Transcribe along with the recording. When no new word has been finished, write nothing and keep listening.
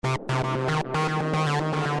Terror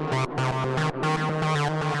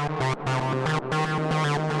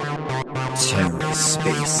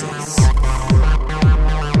Spaces.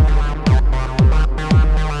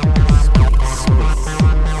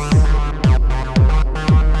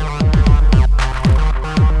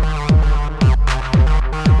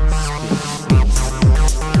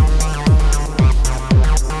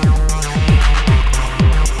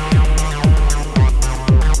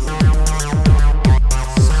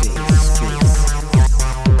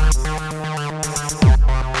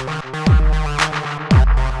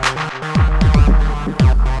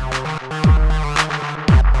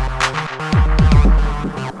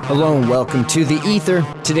 Hello and welcome to The Ether.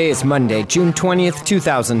 Today is Monday, June 20th,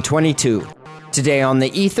 2022. Today on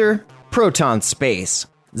The Ether, Proton Space,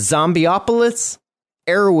 Zombieopolis,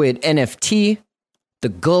 Eruid NFT, the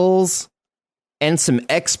Gulls, and some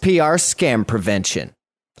XPR scam prevention.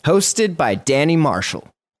 Hosted by Danny Marshall.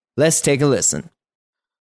 Let's take a listen.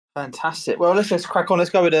 Fantastic. Well, let's crack on.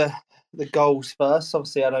 Let's go with the Gulls first.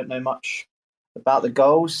 Obviously, I don't know much about the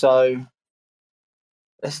Gulls, so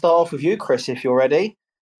let's start off with you, Chris, if you're ready.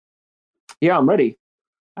 Yeah, I'm ready.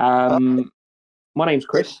 My name's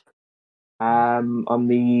Chris. I'm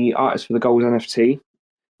the artist for the Gulls NFT.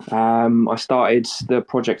 I started the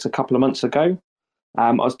project a couple of months ago.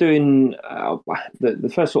 I was doing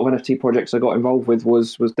the first sort of NFT projects I got involved with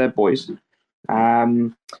was Dead Boys,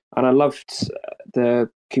 and I loved the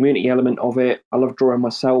community element of it. I loved drawing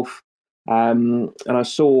myself, and I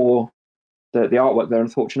saw the artwork there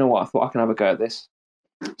and thought, you know what? I thought I can have a go at this.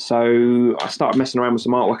 So I started messing around with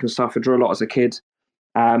some artwork and stuff. I drew a lot as a kid,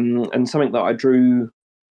 and something that I drew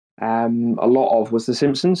a lot of was The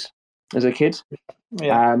Simpsons as a kid.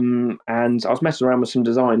 Yeah. And I was messing around with some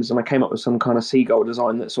designs, and I came up with some kind of seagull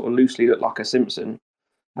design that sort of loosely looked like a Simpson.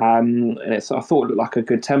 And I thought it looked like a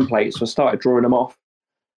good template, so I started drawing them off,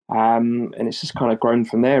 and it's just kind of grown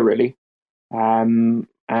from there, really. And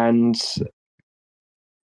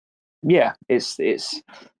yeah, it's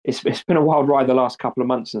been a wild ride the last couple of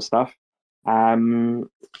months and stuff, and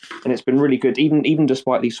it's been really good. Even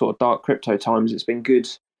despite these sort of dark crypto times, it's been good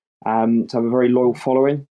to have a very loyal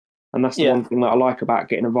following, and that's the one thing that I like about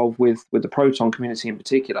getting involved with the Proton community in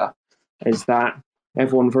particular, is that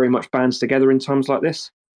everyone very much bands together in times like this,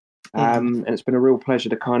 and it's been a real pleasure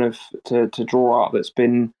to kind of to draw art that's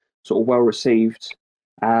been sort of well received.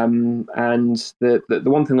 And the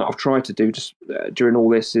one thing that I've tried to do just during all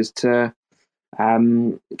this is to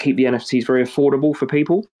keep the NFTs very affordable for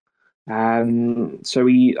people. So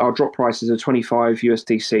our drop prices are 25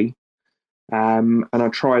 USDC, and I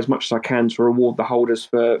try as much as I can to reward the holders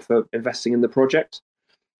for investing in the project.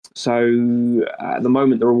 So at the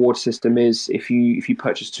moment, the reward system is if you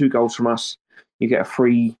purchase 2 golds from us, you get a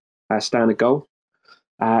free standard gold.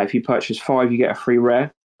 If you purchase 5, you get a free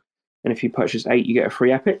rare. And if you purchase 8, you get a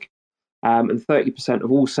free epic. And 30%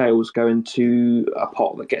 of all sales go into a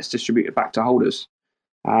pot that gets distributed back to holders.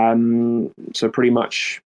 So pretty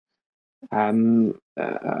much a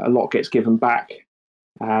lot gets given back,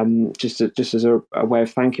 just as a way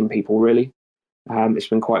of thanking people, really. It's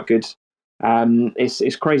been quite good.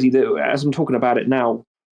 It's crazy that as I'm talking about it now,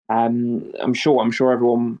 I'm sure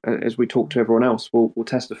everyone, as we talk to everyone else, will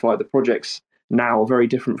testify the projects now are very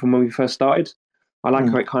different from when we first started. I like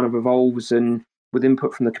how it kind of evolves, and with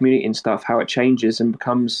input from the community and stuff, how it changes and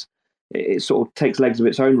becomes, it sort of takes legs of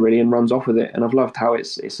its own, really, and runs off with it. And I've loved how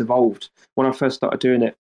it's evolved. When I first started doing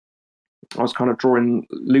it, I was kind of drawing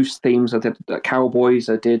loose themes. I did cowboys,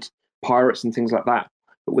 I did pirates and things like that.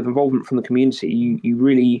 But with involvement from the community, you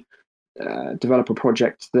really develop a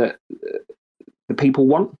project that the people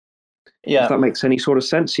want. Yeah. If that makes any sort of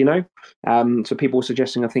sense, you know? So people were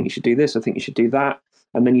suggesting, I think you should do this, I think you should do that.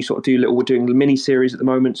 And then you sort of we're doing the mini series at the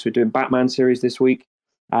moment. So we're doing Batman series this week.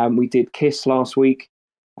 We did Kiss last week.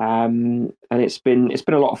 And it's been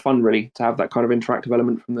a lot of fun, really, to have that kind of interactive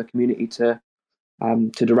element from the community to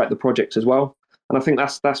direct the project as well. And I think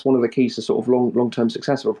that's one of the keys to sort of long-term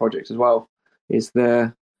success of a project as well, is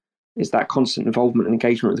that constant involvement and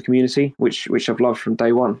engagement with the community, which I've loved from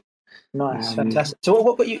day one. Nice, fantastic. So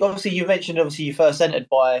what you you mentioned you first entered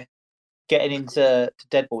by getting into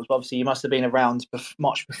Dead Boys, but obviously you must have been around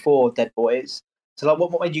much before Dead Boys. So like,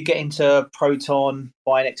 what made you get into Proton,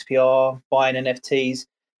 buying XPR, buying NFTs,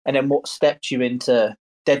 and then what stepped you into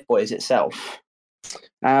Dead Boys itself?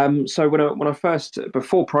 So when I first,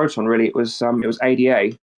 before Proton, really, it was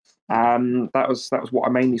ADA. That was what I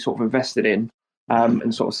mainly sort of invested in,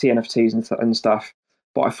 and sort of CNFTs and stuff.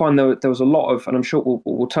 But I find there was a lot of, and I'm sure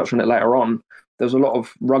we'll touch on it later on. There was a lot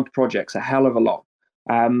of rugged projects, a hell of a lot.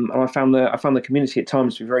 And I found the community at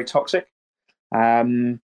times to be very toxic.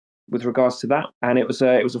 with regards to that. And it was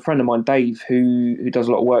a friend of mine, Dave, who does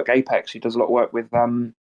a lot of work, Apex, who does a lot of work with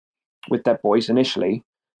Dead Boys initially,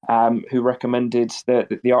 who recommended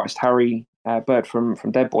the artist Harry Bird from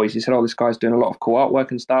Dead Boys. He said, "Oh, this guy's doing a lot of cool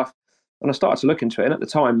artwork and stuff." And I started to look into it. And at the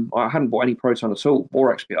time, I hadn't bought any Proton at all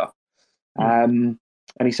or XPR. And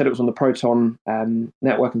he said it was on the Proton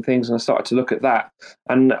network and things. And I started to look at that.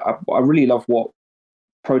 And I really love what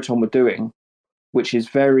Proton were doing, which is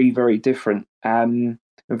very, very different and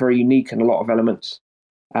very unique in a lot of elements.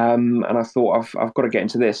 And I thought I've got to get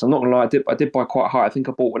into this. I'm not gonna lie, I did buy quite high. I think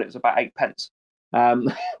I bought when it was about 8p,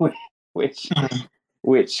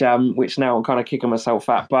 which now I'm kind of kicking myself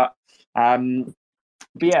at. But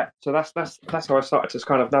yeah, so that's how I started to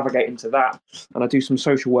kind of navigate into that. And I do some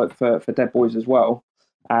social work for Dead Boys as well.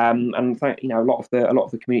 And a lot of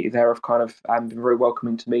the community there have kind of been very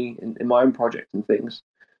welcoming to me in my own project and things.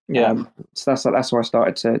 Yeah. So that's where I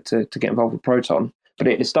started to get involved with Proton. But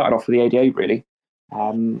it started off with the ADA really.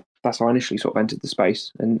 That's how I initially sort of entered the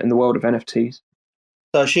space and in the world of NFTs.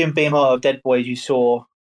 So I assume being part of Dead Boys, you saw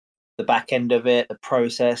the back end of it, the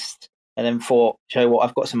process, and then thought, you know what,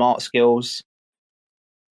 I've got some art skills.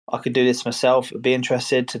 I could do this myself. I'd be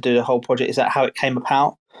interested to do the whole project. Is that how it came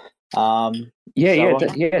about?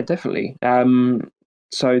 Yeah, definitely.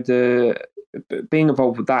 So being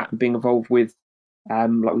involved with that, and being involved with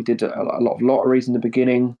like we did a lot of lotteries in the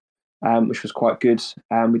beginning, which was quite good.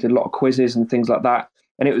 We did a lot of quizzes and things like that,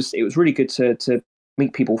 and it was really good to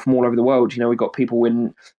meet people from all over the world. You know, we got people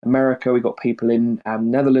in America, we got people in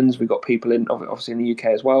Netherlands, we got people in obviously in the UK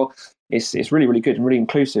as well. It's really, really good and really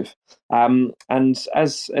inclusive. And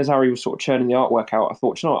as Ari was sort of churning the artwork out, I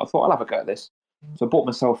thought, you know what, I thought I'll have a go at this. So I bought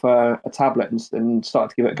myself a tablet and started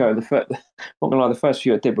to give it a go. Not gonna lie, the first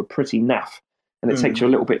few I did were pretty naff, and it takes you a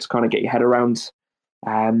little bit to kind of get your head around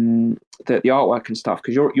the artwork and stuff,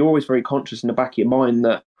 because you're always very conscious in the back of your mind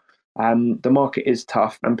that the market is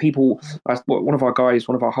tough, and people. One of our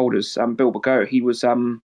holders, Bill Bago, he was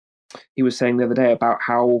saying the other day about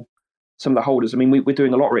how some of the holders. I mean, we're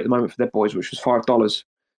doing a lottery at the moment for Dead Boys, which was $5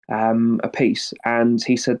 a piece, and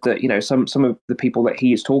he said that, you know, some of the people that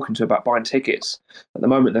he is talking to about buying tickets at the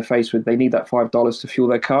moment, they're faced with, they need that $5 to fuel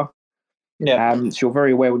their car. Yeah. So you're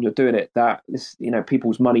very aware when you're doing it that this, you know,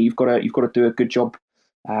 people's money, you've got to do a good job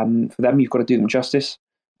for them. You've got to do them justice,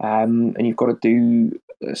 and you've got to do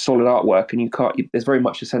solid artwork. And you can't. There's very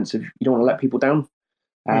much a sense of, you don't want to let people down,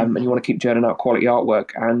 and you want to keep churning out quality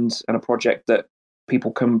artwork and a project that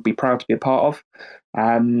people can be proud to be a part of.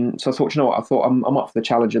 So I thought, you know what, I thought I'm up for the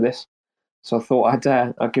challenge of this. So I thought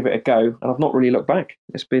I'd give it a go, and I've not really looked back.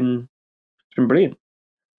 It's been brilliant.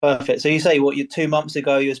 Perfect. So you say what, 2 months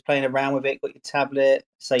ago you was playing around with it, got your tablet.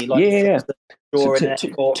 So you like So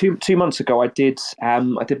 2 months ago I did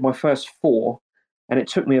my first 4, and it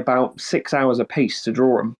took me about 6 hours a piece to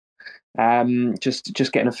draw them. Just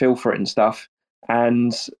getting a feel for it and stuff.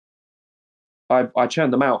 And I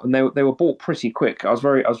churned them out, and they were bought pretty quick. I was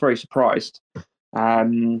very surprised.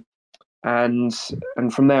 And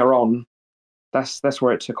from there on, that's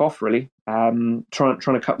where it took off really. Trying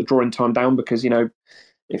to cut the drawing time down, because, you know,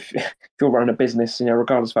 if you're running a business, you know,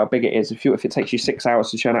 regardless of how big it is, if it takes you 6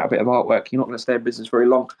 hours to churn out a bit of artwork, you're not going to stay in business very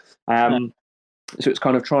long. So it's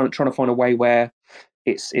kind of trying to find a way where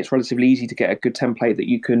it's relatively easy to get a good template that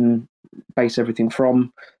you can base everything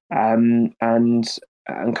from, and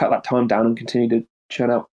cut that time down and continue to churn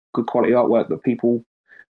out good quality artwork that people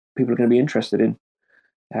are going to be interested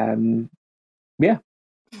in. Yeah.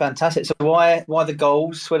 Fantastic. So why the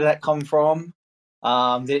Gulls? Where did that come from?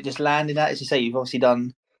 Did it just land in that? As you say, you've obviously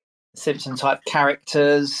done Simpson type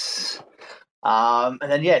characters, and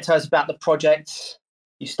then tell us about the project.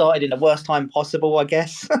 You started in the worst time possible, I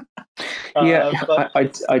guess.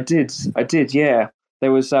 I did. Yeah,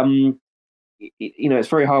 there was you know, it's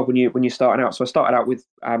very hard when you're starting out. So I started out with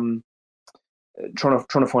trying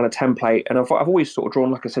to find a template, and I've always sort of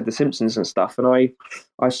drawn, like I said, the Simpsons and stuff, and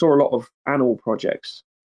I saw a lot of animal projects,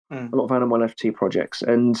 a lot of animal NFT projects,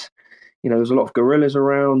 and, you know, there was a lot of gorillas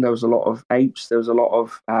around, there was a lot of apes, there was a lot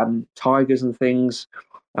of tigers and things,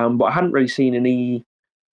 but I hadn't really seen any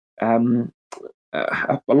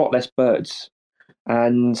a lot less birds.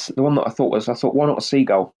 And the one that I thought, why not a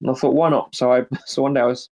seagull? And I thought, why not? So one day I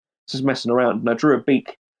was just messing around, and I drew a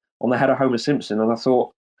beak on the head of Homer Simpson, and I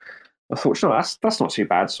thought, no, that's not too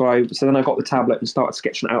bad. So then I got the tablet and started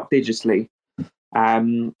sketching it out digitally,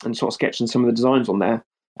 and sort of sketching some of the designs on there.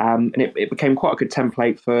 And it became quite a good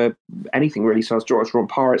template for anything really. So I was drawing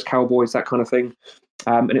pirates, cowboys, that kind of thing,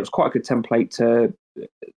 and it was quite a good template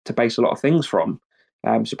to base a lot of things from,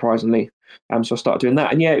 surprisingly. So I started doing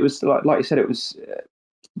that, and it was like you said, it was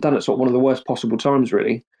done at sort of one of the worst possible times,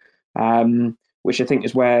 really. which I think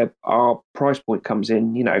is where our price point comes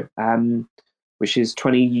in. Which is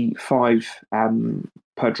 25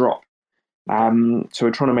 per drop. So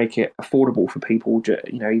we're trying to make it affordable for people,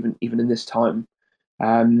 even in this time.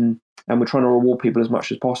 And we're trying to reward people as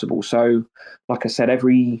much as possible. So, like I said,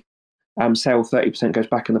 every sale, 30% goes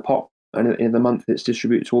back in the pot, and in the month it's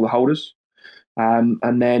distributed to all the holders.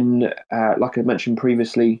 And then, like I mentioned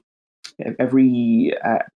previously, if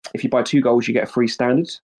you buy 2 Gulls, you get a free standard.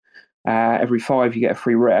 Every 5, you get a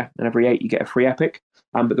free rare, and every 8, you get a free epic.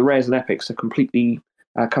 But the rares and epics are completely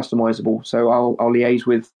customizable. So I'll liaise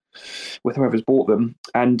with whoever's bought them.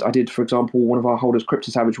 And I did, for example, one of our holders,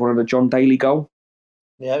 Crypto Savage, wanted a John Daly Gull.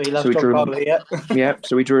 Yeah, he loves John Daly. Yeah. Yeah,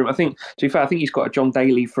 so we drew him. I think, to be fair, I think he's got a John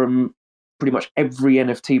Daly from pretty much every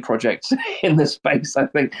NFT project in the space. I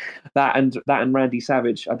think that and Randy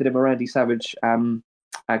Savage. I did him a Randy Savage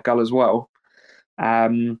Gull as well.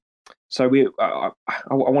 So I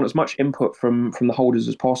want as much input from the holders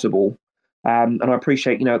as possible, and I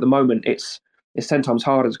appreciate, at the moment it's 10 times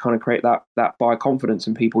harder to kind of create that buyer confidence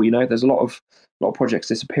in people. There's a lot of projects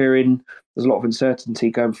disappearing. There's a lot of uncertainty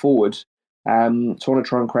going forward. So I want to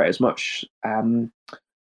try and create as much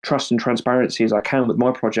trust and transparency as I can with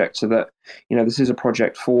my project, so that this is a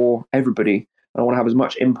project for everybody. And I want to have as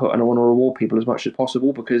much input, and I want to reward people as much as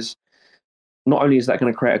possible, because not only is that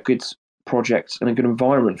going to create a good project and a good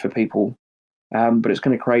environment for people, but it's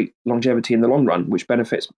going to create longevity in the long run, which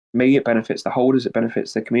benefits me, it benefits the holders, it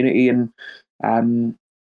benefits the community, and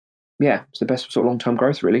it's the best sort of long-term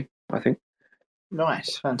growth, really, I think.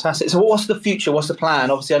 Nice, fantastic. So what's the future? What's the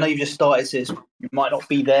plan? Obviously, I know you've just started this. You might not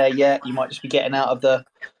be there yet. You might just be getting out of the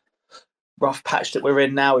rough patch that we're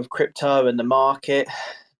in now with crypto and the market.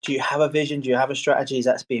 Do you have a vision? Do you have a strategy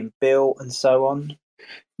that's being built and so on?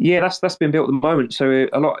 Yeah, that's been built at the moment. So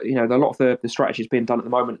a lot of the strategy is being done at the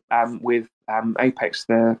moment with Apex,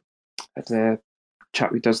 the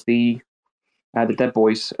chap who does the Dead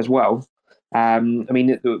Boys as well.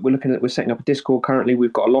 We're setting up a Discord currently.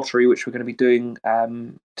 We've got a lottery which we're going to be doing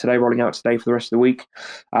today, rolling out today for the rest of the week.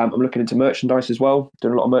 I'm looking into merchandise as well,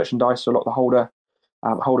 doing a lot of merchandise. So a lot of the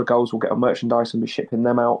holder Gulls will get on merchandise and be shipping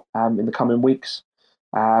them out in the coming weeks.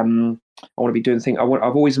 I want to be doing things. I've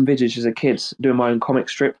always envisaged as a kid doing my own comic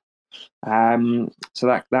strip.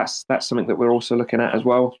 So that's something that we're also looking at as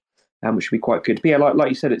well, which should be quite good. But yeah, like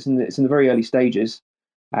you said, it's in the very early stages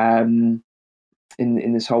in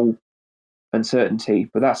this whole uncertainty.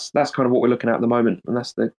 But that's kind of what we're looking at the moment, and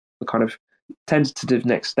that's the kind of tentative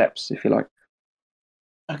next steps, if you like.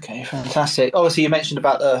 Okay, fantastic. Obviously, you mentioned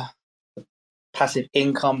about the passive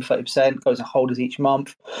income, 30% goes to holders each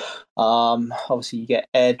month. Obviously, you get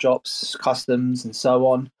airdrops, customs, and so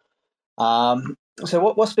on. So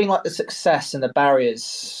what's been like the success and the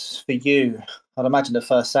barriers for you? I'd imagine the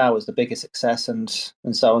first sale was the biggest success, and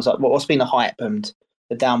so on. So what's been the hype and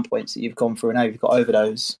the down points that you've gone through, and how you've got over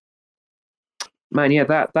those? Man, yeah,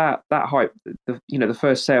 that hype. The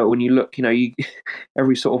first sale, when you look, you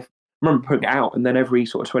every sort of, I remember putting it out, and then every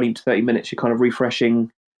sort of 20 to 30 minutes, you're kind of refreshing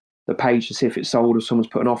the page to see if it's sold or someone's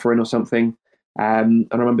put an offer in or something. And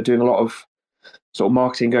I remember doing a lot of sort of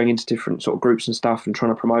marketing, going into different sort of groups and stuff, and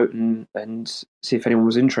trying to promote and see if anyone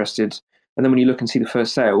was interested. And then when you look and see the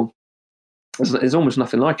first sale, there's almost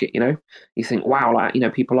nothing like it. You think, wow, like,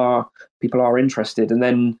 people are interested. And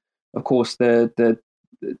then, of course, the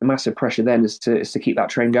massive pressure then is to keep that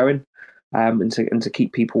train going, and to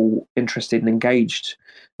keep people interested and engaged.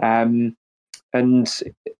 And in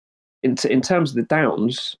terms of the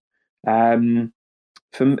downs,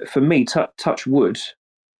 for me, touch wood,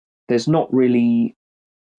 there's not really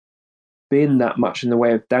been that much in the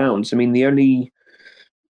way of downs. I mean, the only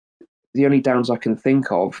downs I can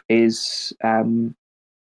think of is, like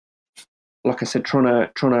I said, trying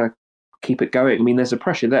to keep it going. I mean, there's a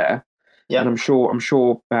pressure there, and I'm sure Z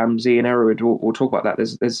and Eruid will talk about that.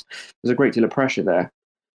 There's a great deal of pressure there,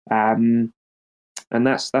 and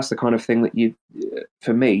that's the kind of thing that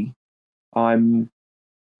for me, I'm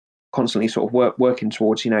constantly sort of working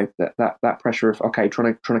towards, that pressure of, okay,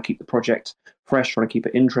 trying to keep the project fresh, trying to keep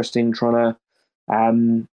it interesting, trying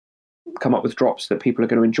to come up with drops that people are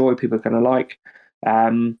going to enjoy, people are going to like.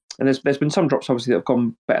 And there's been some drops obviously that have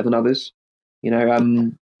gone better than others,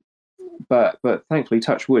 but thankfully,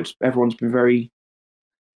 touch wood, everyone's been very,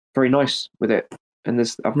 very nice with it. And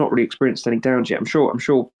I've not really experienced any downs yet. I'm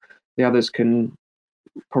sure the others can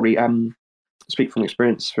probably speak from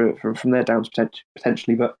experience from their downs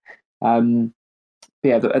potentially, but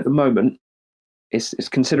yeah, at the moment, it's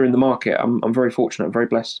considering the market, I'm very fortunate, I'm very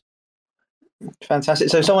blessed. Fantastic.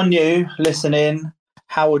 So someone new listening,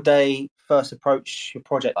 how would they first approach your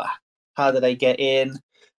project? How do they get in?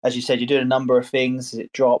 as you said, you're doing a number of things. Is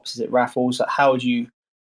it drops? Is it raffles? How would you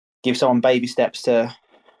give someone baby steps to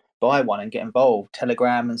buy one and get involved?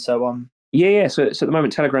 Telegram and so on. Yeah. So at the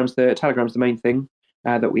moment, Telegram's the main thing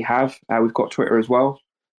that we have. We've got Twitter as well.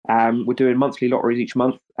 We're doing monthly lotteries each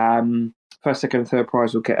month. First, second, and third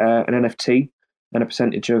prize will get an NFT and a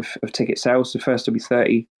percentage of ticket sales. So first will be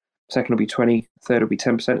 30, second will be 20, third will be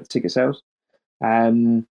 10% of ticket sales.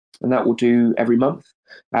 And that will do every month.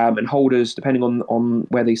 And holders, depending on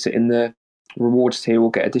where they sit in the rewards tier, will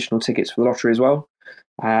get additional tickets for the lottery as well.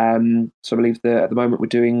 So I believe that at the moment we're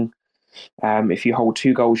doing, if you hold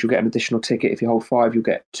 2 Gulls, you'll get an additional ticket. If you hold 5, you'll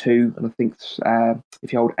get 2. And I think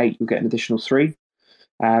if you hold 8, you'll get an additional 3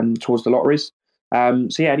 towards the lotteries. So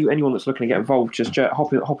yeah, anyone that's looking to get involved, just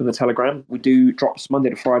hop in the Telegram. We do drops Monday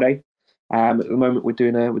to Friday. At the moment, we're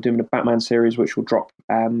doing a Batman series, which will drop.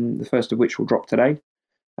 The first of which will drop today,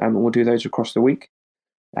 and we'll do those across the week.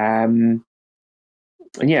 And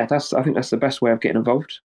yeah, I think that's the best way of getting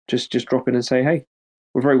involved. Just drop in and say, hey,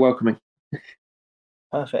 we're very welcoming.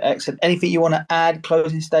 Perfect, excellent. Anything you want to add?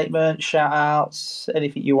 Closing statement, shout outs,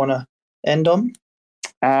 anything you want to end on?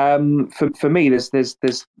 For me,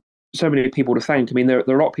 there's so many people to thank. I mean, there are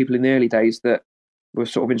a lot of people in the early days that were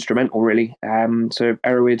sort of instrumental, really. So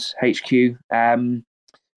Eruid, HQ,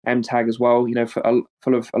 MTAG as well. You know,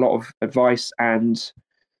 full of a lot of advice and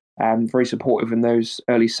very supportive in those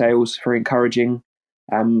early sales, very encouraging.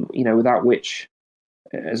 You know, without which,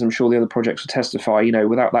 as I'm sure the other projects will testify, you know,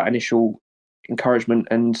 without that initial encouragement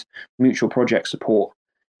and mutual project support,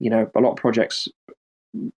 you know, a lot of projects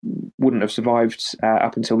wouldn't have survived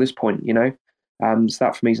up until this point, you know. So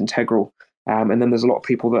that for me is integral. And then there's a lot of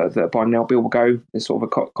people that are buying now. Bill will go is sort of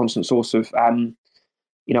a constant source of,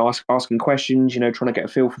 you know, asking questions, you know, trying to get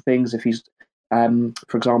a feel for things. If he's,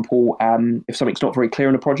 for example, if something's not very clear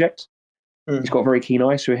in a project, he's got a very keen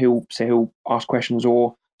eye, so he'll ask questions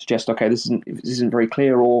or suggest, okay, this isn't very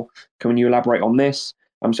clear, or can you elaborate on this?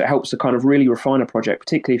 So it helps to kind of really refine a project,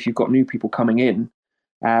 particularly if you've got new people coming in.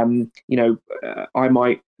 You know, I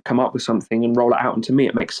might come up with something and roll it out, and to me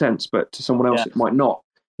it makes sense, but to someone else it might not.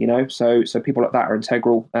 You know, so people like that are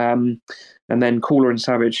integral. And then Cooler and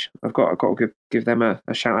Savage, I've got to give them a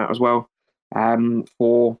shout out as well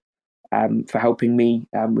for helping me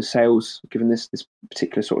with sales, given this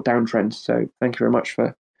particular sort of downtrend. So thank you very much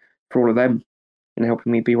for all of them and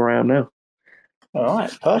helping me be where I am now. All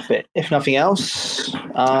right, perfect. If nothing else,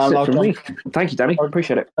 that's it from me. Thank you, Danny.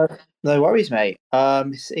 Appreciate it. No worries, mate.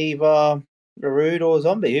 It's either Eruid or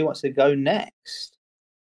Zombie. Who wants to go next?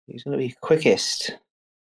 Who's going to be quickest?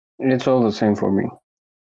 It's all the same for me.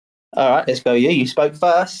 All right, let's go. You spoke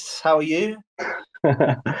first. How are you?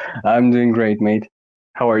 I'm doing great, mate.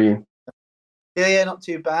 How are you? Yeah, not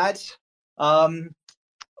too bad.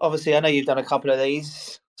 Obviously, I know you've done a couple of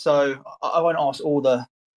these, so I won't ask all the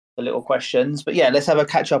little questions. But yeah, let's have a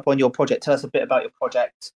catch up on your project. Tell us a bit about your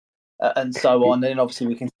project and so on. And then obviously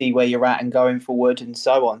we can see where you're at and going forward and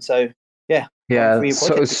so on. So yeah.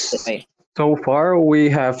 So far, we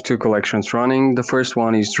have 2 collections running. The first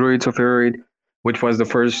one is Druids of Eruid, which was the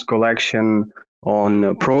first collection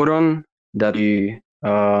on Proton that we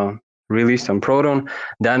released on Proton.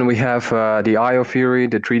 Then we have the Eye of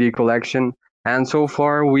Eruid, the 3D collection. And so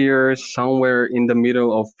far, we are somewhere in the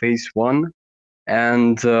middle of phase 1.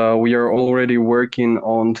 And we are already working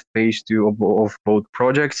on phase 2 of both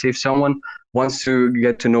projects. If someone wants to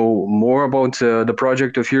get to know more about the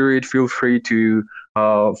project of Eruid, feel free to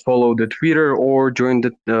follow the Twitter or join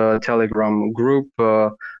the Telegram group.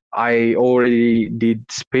 I already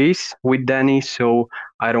did space with Danny, so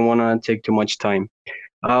I don't want to take too much time.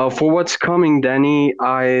 For what's coming, Danny,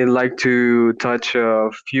 I like to touch a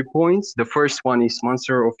few points. The first one is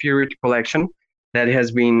Monster of Eruid collection that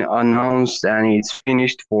has been announced and it's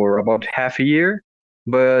finished for about half a year.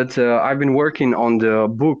 But I've been working on the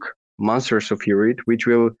book Monsters of Eruid, which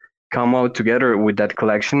will come out together with that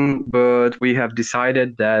collection. But we have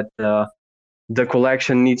decided that the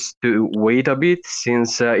collection needs to wait a bit,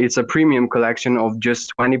 since it's a premium collection of just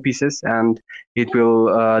 20 pieces, and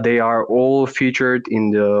they are all featured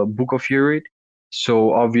in the book of Eruid.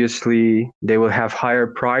 So obviously they will have higher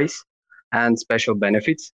price and special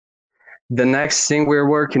benefits. The next thing we're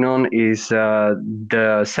working on is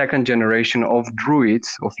the second generation of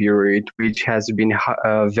Druids of Eruid, which has been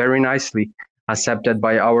very nicely accepted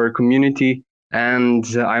by our community. And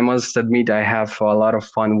I must admit, I have a lot of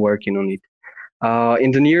fun working on it.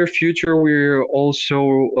 In the near future, we're also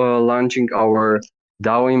launching our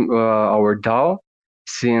DAO,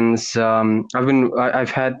 since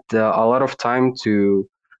I've had a lot of time to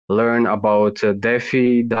learn about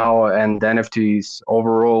DeFi, DAO, and NFTs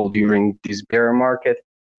overall during this bear market.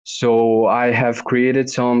 So I have created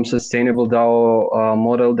some sustainable DAO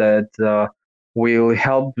model that will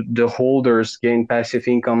help the holders gain passive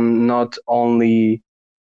income, not only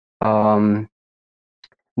um,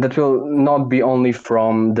 that will not be only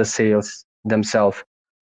from the sales themselves.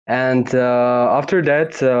 And after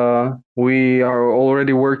that, we are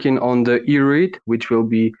already working on the Eruid, which will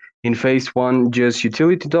be in phase one just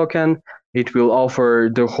utility token. It will offer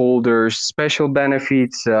the holders special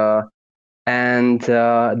benefits. And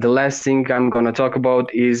the last thing I'm going to talk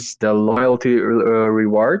about is the loyalty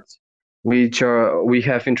rewards, which we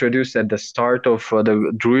have introduced at the start of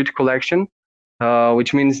the Druid collection,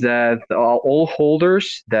 which means that all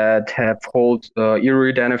holders that have hold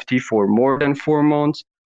Eruid NFT for more than 4 months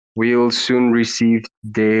will soon receive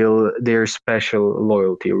their special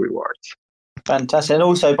loyalty rewards. Fantastic. And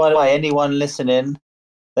also, by the way, anyone listening,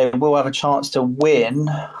 they will have a chance to win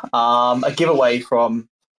a giveaway from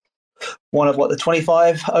one of the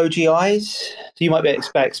 25 OGIs. So you might be able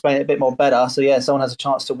to explain it a bit more better. So yeah, someone has a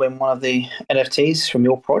chance to win one of the NFTs from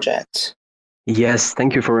your project. Yes,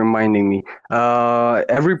 thank you for reminding me.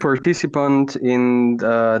 Every participant in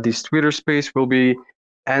this Twitter space will be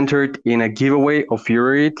entered in a giveaway of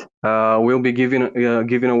Eruid. We'll be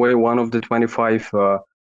giving away one of the 25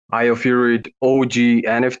 Eye of Eruid OG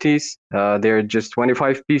NFTs. They're just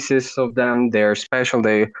 25 pieces of them. They're special.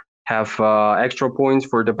 They have extra points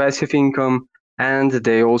for the passive income, and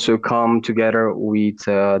they also come together with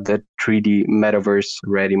the 3D Metaverse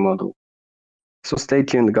ready model. So stay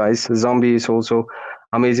tuned, guys. Zombie is also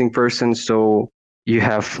amazing person, so you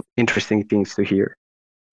have interesting things to hear.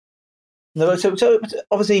 No, so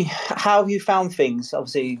obviously, how have you found things?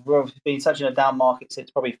 Obviously, we've been such in a down market since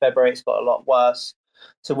probably February. It's got a lot worse.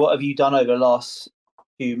 So what have you done over the last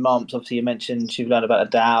few months? Obviously, you mentioned you've learned about a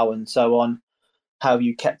DAO and so on. How have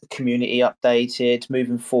you kept the community updated,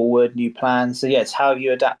 moving forward, new plans? So yes, how have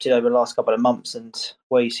you adapted over the last couple of months and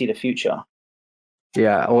where you see the future?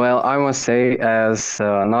 Yeah, well, I must say, as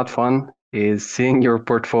not fun is seeing your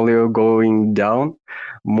portfolio going down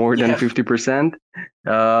more than 50%.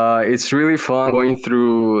 It's really fun going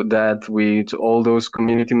through that with all those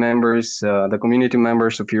community members. The community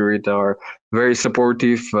members of Eruid are very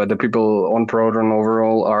supportive. The people on Proton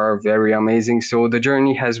overall are very amazing. So the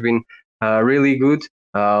journey has been really good.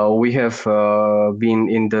 We have been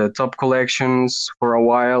in the top collections for a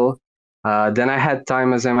while. Then I had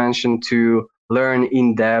time, as I mentioned, to learn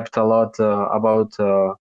in depth a lot about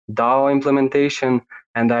DAO implementation,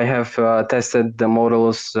 and I have tested the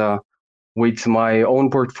models with my own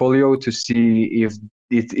portfolio to see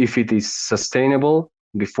if it is sustainable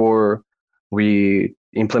before we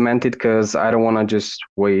implement it, because I don't want to just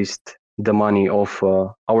waste the money of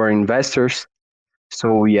our investors.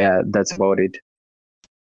 So yeah, that's about it.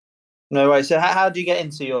 No, right. So how do you get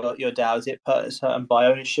into your DAO? Is it certain by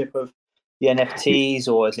ownership of the NFTs,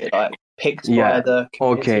 or is it like picked by the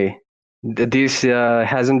community? Okay. This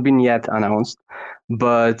hasn't been yet announced,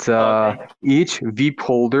 but each VIP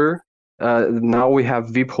holder, now we have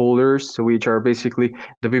VIP holders, which are basically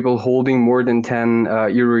the people holding more than 10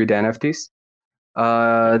 Eruid NFTs.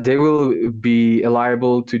 They will be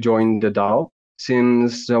liable to join the DAO,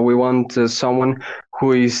 since we want someone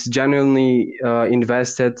who is genuinely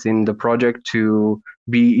invested in the project to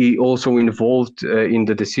be also involved in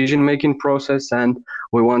the decision-making process, and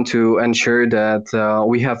we want to ensure that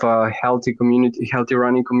we have a healthy community, healthy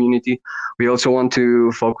running community. We also want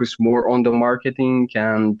to focus more on the marketing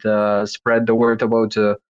and spread the word about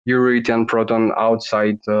Eruid and Proton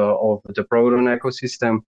outside of the Proton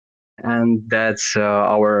ecosystem. And that's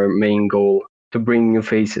our main goal, to bring new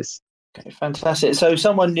faces. Okay, fantastic. So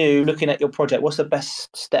someone new looking at your project, what's the best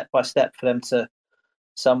step-by-step for them to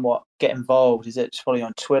somewhat get involved? Is it following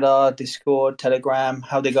on Twitter, Discord, Telegram?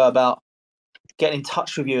 How do they go about getting in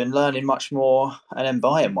touch with you and learning much more and then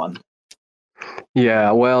buying one?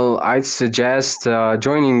 Yeah, well, I'd suggest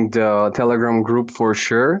joining the Telegram group for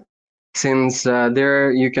sure, since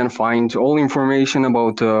there you can find all information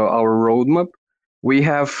about our roadmap. We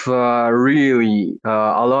have really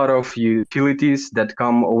a lot of utilities that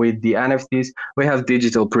come with the NFTs. We have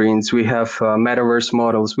digital prints, we have metaverse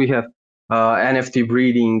models, we have NFT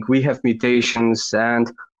breeding, we have mutations,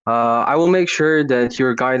 and I will make sure that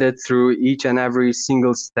you're guided through each and every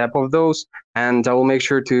single step of those, and I will make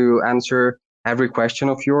sure to answer every question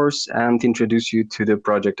of yours and introduce you to the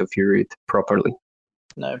project of Eruid properly.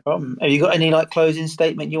 No problem. Have you got any closing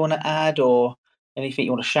statement you want to add, or anything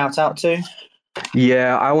you want to shout out to?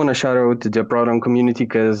 Yeah, I want to shout out to the Proton community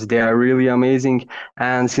because they are really amazing.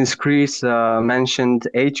 And since Chris mentioned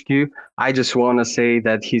HQ, I just want to say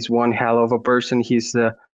that he's one hell of a person. He's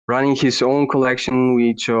running his own collection,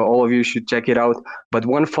 which all of you should check it out. But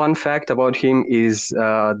one fun fact about him is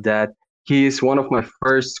that he is one of my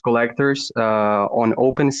first collectors on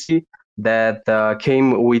OpenSea that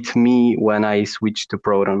came with me when I switched to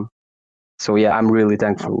Proton. So yeah, I'm really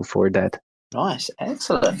thankful for that. Nice,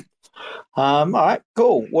 excellent. All right,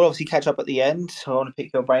 cool. We'll obviously catch up at the end. I want to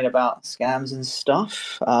pick your brain about scams and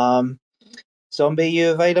stuff. Zombie,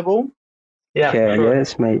 you available? Yeah, sure.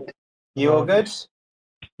 Yes, mate. You all good?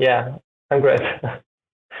 Yeah, I'm great.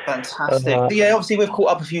 Fantastic. So yeah, obviously we've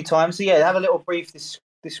caught up a few times. So yeah, have a little brief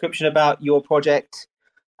description about your project,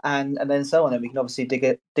 and then so on. And we can obviously dig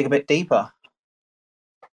a bit deeper.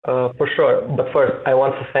 For sure. But first, I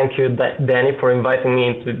want to thank you, Danny, for inviting me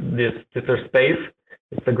into this Twitter space.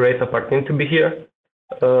 It's a great opportunity to be here.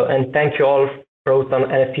 And thank you all Proton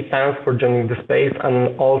NFT fans for joining the space,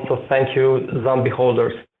 and also thank you Zombie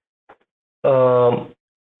holders.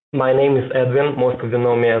 My name is Edwin. Most of you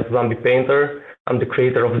know me as Zombie Painter. I'm the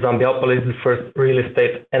creator of Zombieopolis, the first real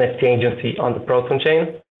estate NFT agency on the Proton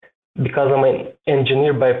chain. Because I'm an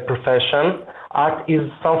engineer by profession, art is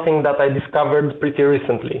something that I discovered pretty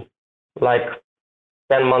recently, like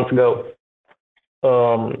 10 months ago.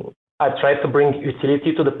 I tried to bring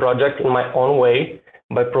utility to the project in my own way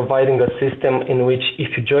by providing a system in which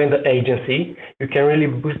if you join the agency, you can really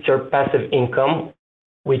boost your passive income,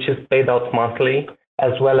 which is paid out monthly,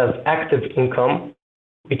 as well as active income,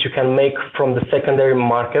 which you can make from the secondary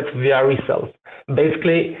market via resale.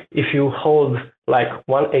 Basically, if you hold like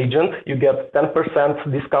one agent, you get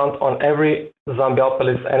 10% discount on every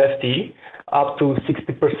Zombieopolis NFT, up to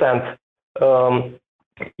 60%.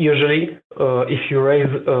 Usually, if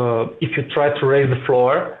you try to raise the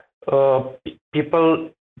floor, people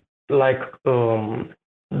like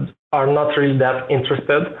are not really that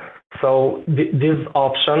interested. So this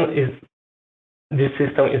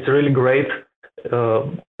system is really great,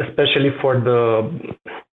 especially for the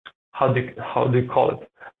how do you call it?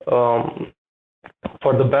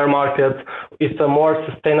 For the bear market. It's a more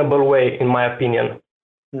sustainable way, in my opinion.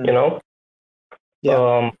 You know.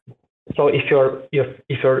 Yeah. So if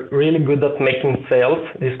you're really good at making sales,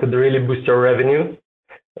 this could really boost your revenue.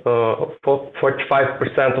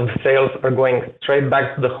 45% of the sales are going straight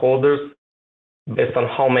back to the holders based on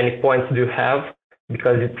how many points do you have,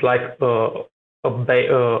 because it's like a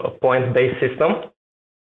point-based system.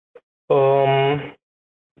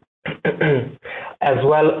 As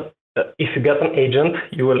well, if you get an agent,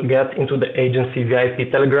 you will get into the agency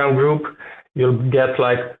VIP Telegram group. You'll get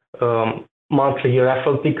like monthly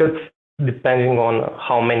raffle tickets depending on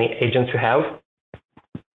how many agents you have.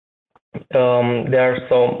 There are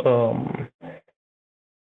some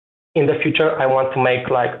in the future I want to make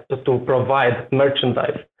like to provide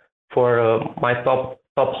merchandise for my top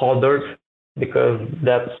holders, because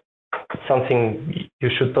that's something you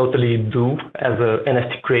should totally do as an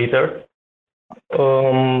NFT creator.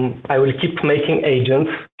 I will keep making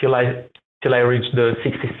agents till I reach the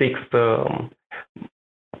 66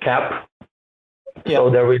 cap. Yeah. So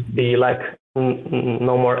there will be like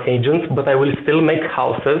no more agents, but I will still make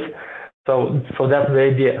houses. So that's the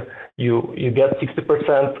idea. You get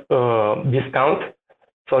 60% discount,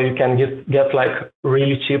 so you can get like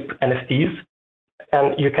really cheap NFTs,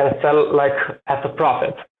 and you can sell like at a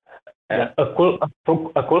profit. Yeah. A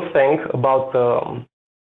cool thing about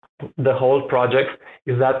the whole project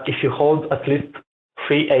is that if you hold at least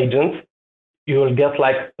 3 agents, you will get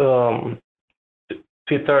like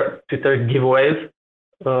Twitter giveaways.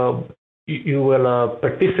 You will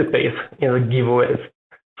participate in the giveaways,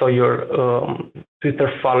 so your Twitter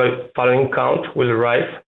following count will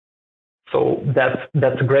rise. So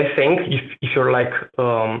that's a great thing if you're like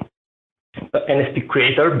an NFT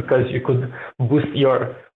creator, because you could boost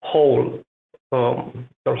your whole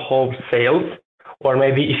sales. Or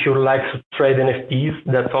maybe if you like to trade NFTs,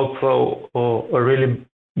 that's also a really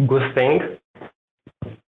good thing.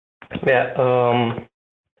 Yeah.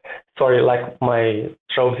 Sorry, like my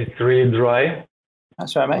throat is really dry.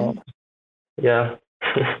 That's right, mate. Yeah.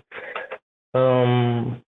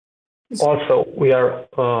 Also, we are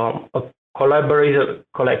a collaborated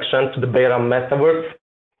collection to the Beta Metaverse.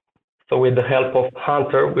 So with the help of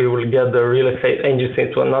Hunter, we will get the real estate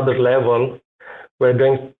agency to another level. We're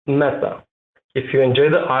going meta. If you enjoy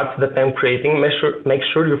the art that I'm creating, make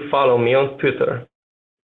sure you follow me on Twitter.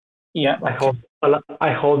 Yeah. I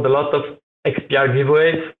hold a lot of XPR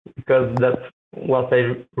giveaways because that's what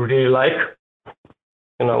I really like.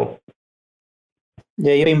 You know.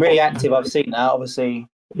 Yeah, you've been really active. I've seen that. Obviously.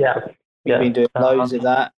 Yeah. You've been doing loads of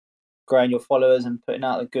that, growing your followers and putting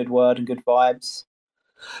out a good word and good vibes.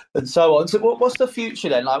 and so on. So what's the future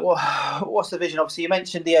then? Like, what's the vision? Obviously, you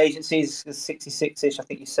mentioned the agencies, 66-ish, I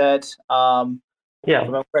think you said. If I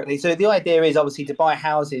remember correctly. So the idea is obviously to buy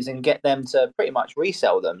houses and get them to pretty much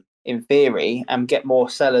resell them in theory and get more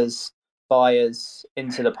sellers, buyers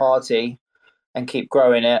into the party and keep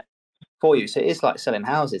growing it for you. So it is like selling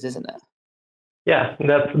houses, isn't it? Yeah,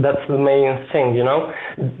 that's the main thing, you know.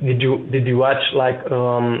 Did you watch like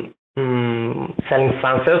Selling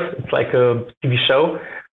Sunset? It's like a TV show.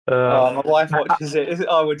 My wife watches it.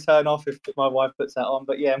 I would turn off if my wife puts that on,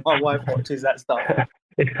 but yeah, my wife watches that stuff.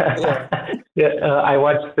 I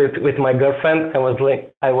watched it with my girlfriend. I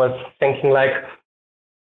was thinking like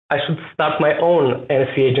I should start my own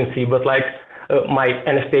NFT agency, but like my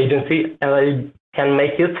NFT agency, and I can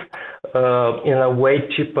make it in a way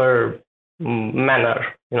cheaper manner,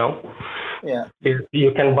 you know. Yeah.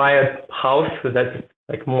 You can buy a house that's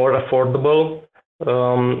like more affordable.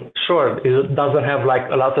 Sure, it doesn't have like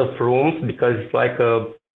a lot of rooms because it's like a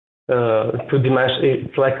two-dimensional.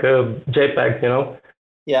 It's like a JPEG, you know.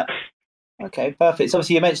 Yeah. Okay, perfect. So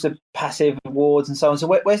obviously you mentioned the passive awards and so on. So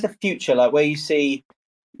where's the future? Like where you see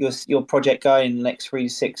your project going in the next 3 to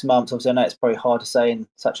 6 months? Obviously, I know it's probably hard to say in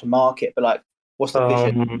such a market, but like, what's the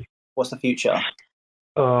vision? What's the future?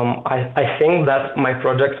 I think that my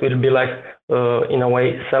project will be like in a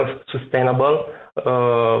way self-sustainable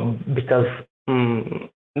because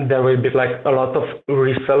there will be like a lot of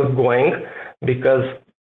resale going because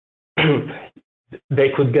they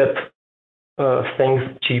could get things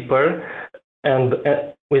cheaper, and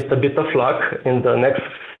with a bit of luck in the next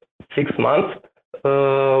 6 months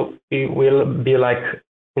it will be like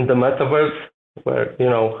in the metaverse where, you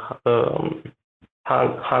know,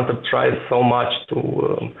 Hunter tries so much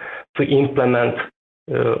to implement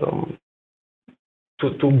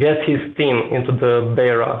to get his team into the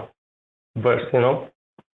Beta verse, you know.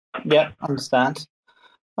 Yeah, understand.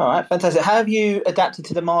 All right, fantastic. How have you adapted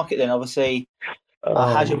to the market then? Obviously,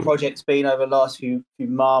 how's your projects been over the last few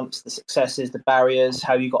months? The successes, the barriers.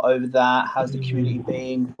 How have you got over that? How's the community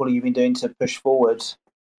been? What have you been doing to push forward?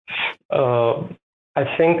 I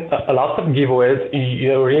think a lot of giveaways.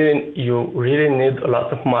 You really need a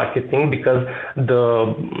lot of marketing because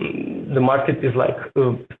the market is like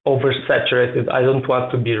oversaturated. I don't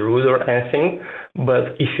want to be rude or anything,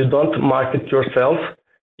 but if you don't market yourself,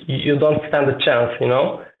 you don't stand a chance, you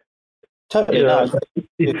know. Totally, no.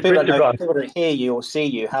 If people don't hear you or see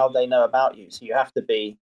you, how they know about you? So you have to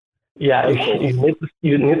be. Yeah,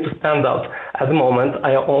 you need to stand out. At the moment,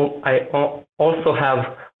 I also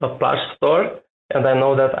have a plush store, and I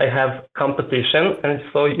know that I have competition, and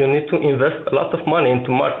so you need to invest a lot of money into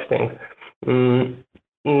marketing.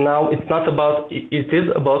 Now it's not about, it is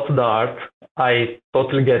about the art. I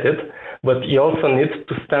totally get it, but you also need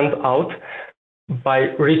to stand out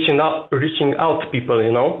by reaching out to people,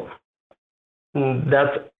 you know.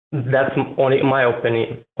 That's only my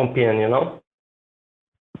opinion, you know.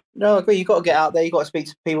 No, I agree. You've got to get out there. You've got to speak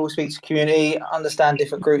to people, speak to community, understand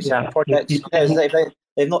different groups, different projects.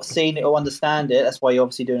 They've not seen it or understand it. That's why you're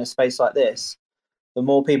obviously doing a space like this. The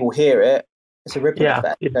more people hear it, it's a ripple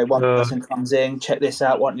effect. One person comes in, check this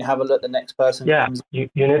out. Why don't you have a look? The next person comes in.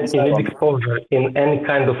 You need exposure in any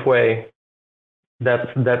kind of way.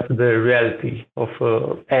 That's the reality of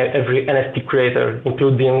every NFT creator,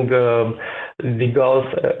 including the Gulls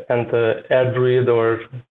and Eruid, or,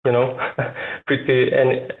 you know, pretty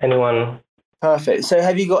anyone. Perfect. So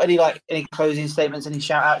have you got any closing statements, any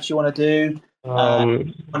shout outs you want to do?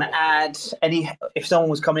 Want to add if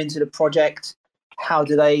someone was coming into the project, how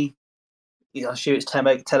do they, shoot, it's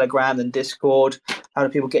Telegram and Discord, how do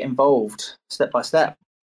people get involved step by step?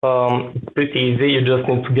 It's pretty easy. You just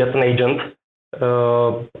need to get an agent.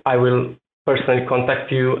 I will personally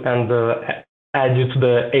contact you and add you to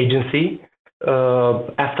the agency.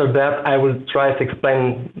 After that, I will try to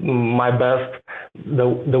explain my best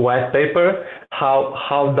the white paper.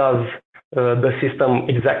 How does the system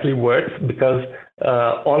exactly works? Because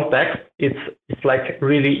on text, it's like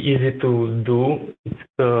really easy to do,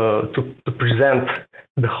 to present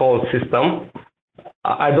the whole system.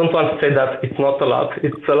 I don't want to say that it's not a lot.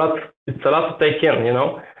 It's a lot to take in, you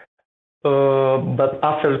know. But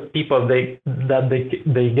after people they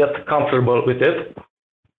get comfortable with it,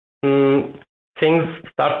 things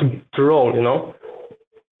start to roll, you know.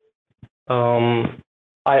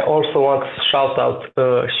 I also want to shout out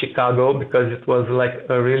Chicago because it was like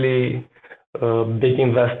a really big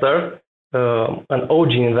investor, an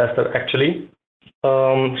OG investor actually.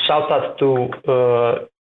 Shout out to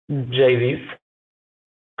JVs.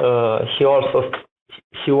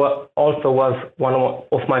 He also was one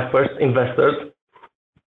of my first investors,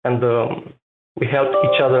 and we helped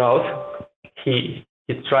each other out. He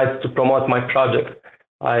he tried to promote my project.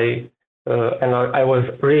 I was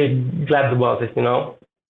really glad about it,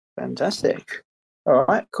 Fantastic. All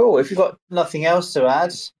right, cool. If you've got nothing else to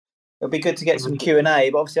add, it'll be good to get some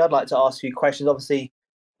Q&A. But obviously, I'd like to ask you questions. Obviously,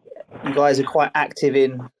 you guys are quite active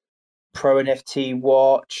in Pro NFT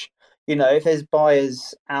Watch. If there's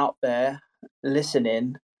buyers out there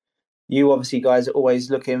listening, you obviously guys are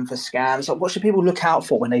always looking for scams. Like, what should people look out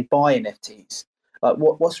for when they buy NFTs? Like,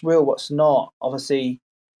 what's real, what's not? Obviously,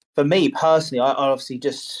 for me personally, I obviously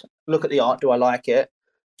just look at the art. Do I like it?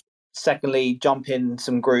 Secondly, jump in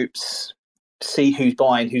some groups, see who's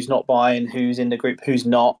buying, who's not buying, who's in the group, who's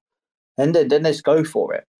not, and then let's go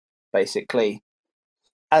for it. Basically,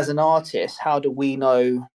 as an artist, how do you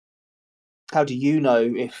know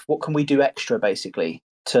what can we do extra, basically,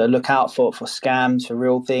 to look out for scams, for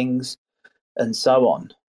real things, and so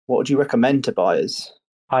on? What would you recommend to buyers?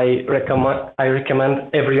 I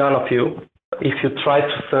recommend every one of you, if you try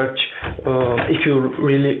to search, if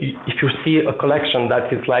you see a collection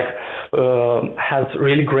that is like has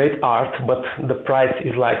really great art, but the price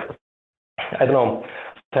is like, I don't know,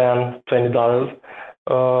 $10-$20,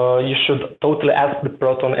 you should totally ask the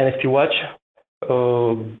Proton NFT Watch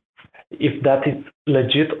if that is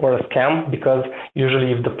legit or a scam, because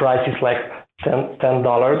usually if the price is like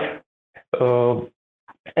 $10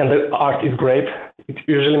 and the art is great, it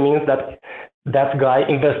usually means that guy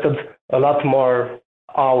invested a lot more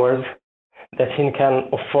hours that he can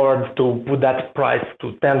afford to put that price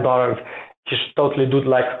to $10. He should totally do it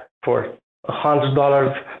like for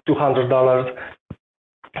 $100, $200,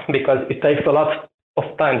 because it takes a lot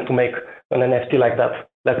of time to make an NFT like that.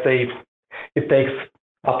 Let's say it takes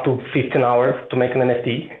up to 15 hours to make an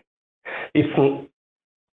NFT. It's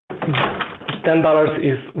 $10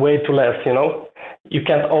 is way too less, You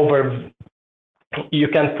can't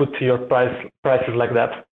put your prices like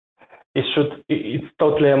that. It's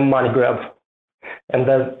totally a money grab, and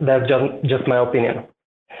that's just my opinion.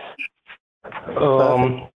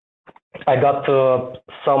 I got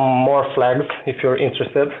some more flags if you're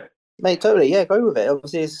interested. Mate, totally, yeah, go with it.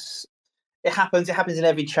 Obviously, it happens in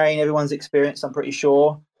every chain, everyone's experienced, I'm pretty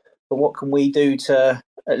sure. But what can we do to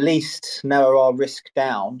at least narrow our risk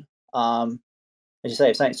down? As you say,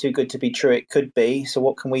 if something's too good to be true, it could be. So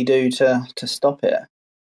what can we do to stop it?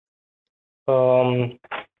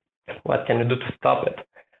 What can you do to stop it?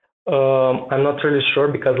 I'm not really sure,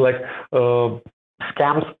 because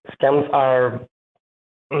scams are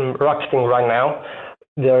rocketing right now.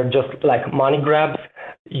 They're just like money grabs.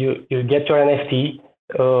 You get your NFT.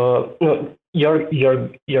 No,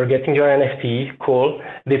 you're getting your NFT. Cool.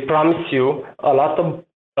 They promise you a lot of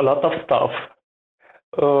stuff.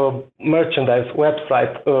 Merchandise,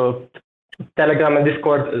 website, Telegram and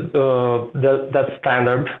Discord. That's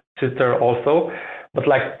standard. Twitter also. But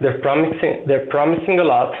they're promising a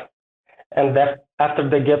lot, and that after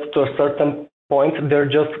they get to a certain point, they're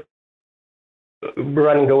just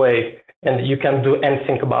running away, and you can't do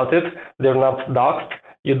anything about it. They're not doxed.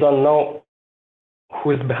 You don't know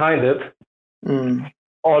who is behind it.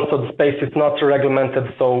 Also, the space is not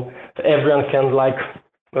regulated, so everyone can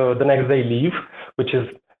the next day leave, which is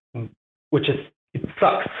it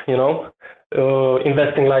sucks,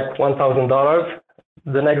 investing $1,000.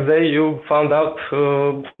 The next day you found out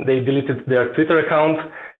they deleted their Twitter account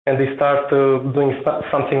and they start doing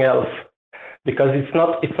something else, because it's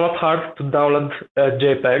not hard to download a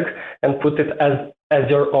JPEG and put it as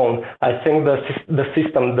your own. I think the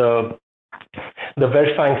system, the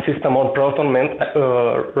verifying system on Proton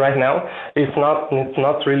right now it's not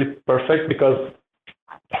really perfect, because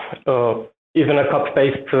even a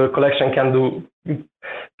copy-paste collection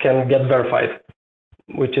can get verified,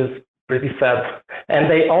 which is pretty sad. And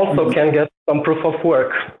they also can get some proof of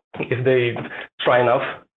work if they try enough,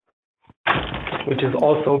 which is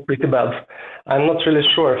also pretty bad. I'm not really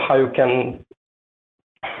sure how you can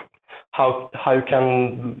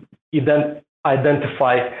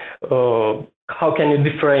identify, how can you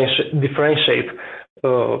differentiate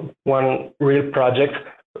one real project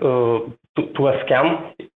to a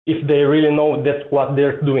scam if they really know that what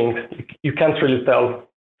they're doing. You can't really tell.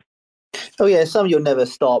 Oh yeah, some you'll never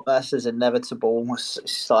stop. That's as inevitable.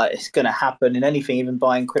 It's going to happen in anything, even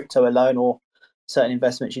buying crypto alone or certain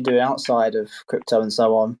investments you do outside of crypto and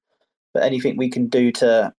so on. But anything we can do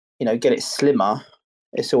to get it slimmer,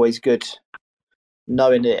 it's always good.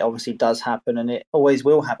 Knowing that it obviously does happen and it always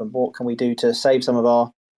will happen. But what can we do to save some of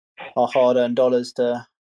our hard-earned dollars to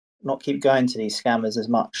not keep going to these scammers as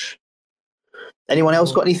much? Anyone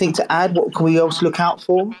else got anything to add? What can we else look out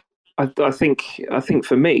for? I think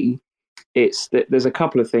for me, it's that there's a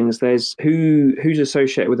couple of things. There's who's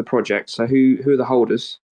associated with the project. So who are the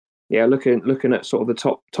holders? yeah, looking at sort of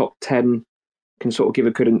the top 10 can sort of give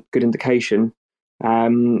a good indication.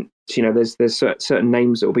 So, there's certain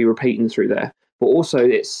names that will be repeating through there, but also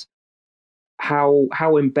it's how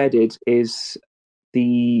embedded is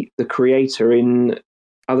the creator in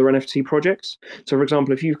other NFT projects. So, for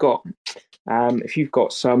example, if you've got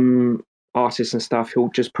some artists and stuff who'll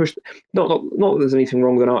just push, not that there's anything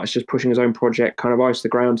wrong with an artist just pushing his own project, kind of eyes to the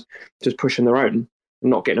ground, just pushing their own and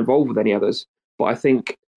not getting involved with any others. But I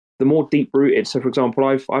think the more deep rooted. So, for example,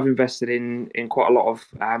 I've invested in quite a lot of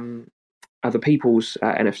other people's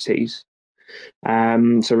NFTs.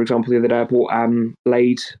 So, for example, the other day I bought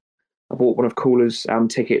Blade. I bought one of Cooler's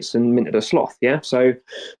tickets and minted a sloth. Yeah, so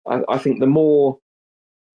I think the more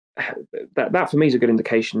that for me is a good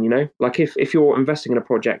indication. Like if you're investing in a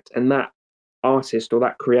project and that artist or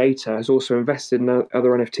that creator has also invested in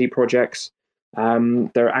other NFT projects,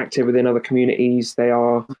 they're active within other communities. They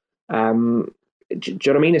are. Do you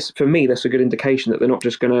know what I mean? For me, that's a good indication that they're not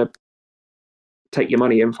just going to take your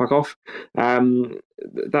money and fuck off.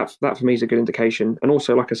 That for me is a good indication. And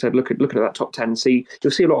also, like I said, looking at that top 10,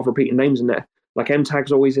 you'll see a lot of repeating names in there. Like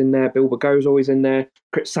M-Tag's always in there, Bill Bago's always in there,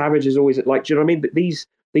 Crit Savage is always like. Do you know what I mean? But these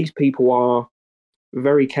people are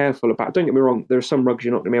very careful about. Don't get me wrong. There are some rugs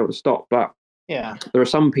you're not going to be able to stop, but yeah, there are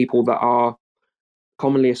some people that are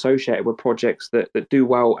commonly associated with projects that do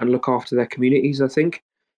well and look after their communities. I think.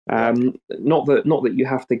 Not that you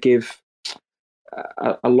have to give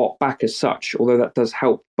a lot back as such, although that does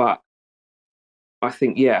help. But I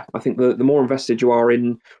think the more invested you are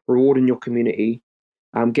in rewarding your community,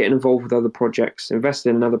 getting involved with other projects,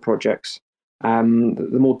 investing in other projects,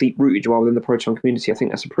 the more deep rooted you are within the Proton community. I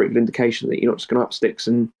think that's a pretty good indication that you're not just going to up sticks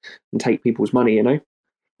and take people's money.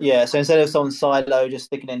 Yeah, so instead of someone silo just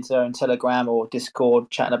sticking into their own Telegram or Discord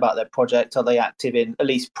chatting about their project, are they active in at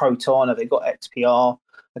least Proton? Have they got XPR?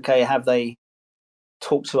 Okay, have they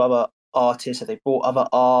talked to other artists? Have they bought other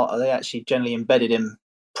art? Are they actually generally embedded in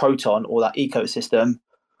Proton or that ecosystem?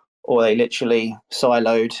 Or are they literally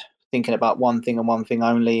siloed, thinking about one thing and one thing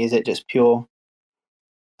only? Is it just pure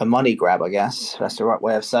a money grab, I guess? That's the right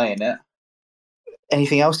way of saying it.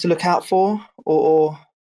 Anything else to look out for? Or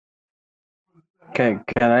Can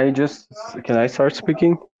I start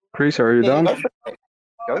speaking? Chris, are you done?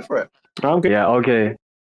 Go for it. I'm good. Yeah, okay.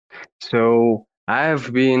 So I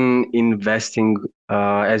have been investing,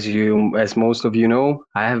 as most of you know,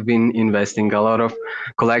 I have been investing a lot of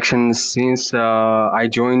collections since I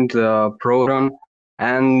joined Proton,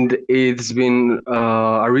 and it's been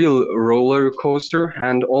a real roller coaster.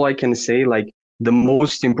 And all I can say, like, the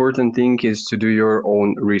most important thing is to do your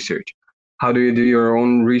own research. How do you do your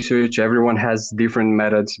own research? Everyone has different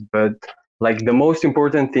methods, but like the most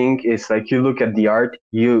important thing is like you look at the art,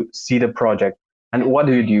 you see the project. And what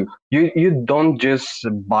do? You don't just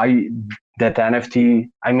buy that NFT.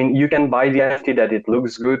 I mean, you can buy the NFT that it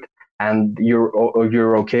looks good and you're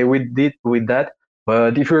okay with that.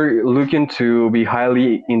 But if you're looking to be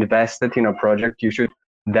highly invested in a project, you should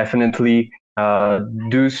definitely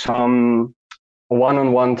do some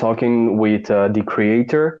one-on-one talking with the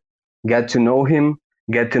creator, get to know him,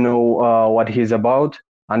 get to know what he's about,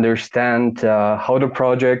 understand how the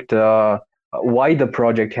project. Why the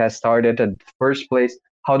project has started at the first place,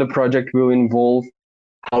 how the project will involve,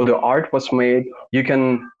 how the art was made. You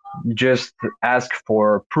can just ask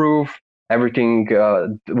for proof. Everything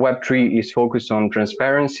Web3 is focused on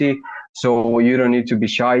transparency, so you don't need to be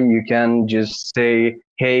shy. You can just say,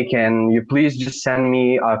 hey, can you please just send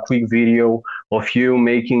me a quick video of you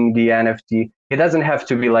making the NFT? It doesn't have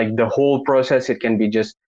to be like the whole process. It can be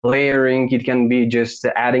just layering. It can be just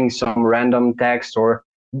adding some random text or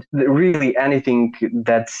really anything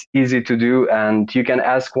that's easy to do, and you can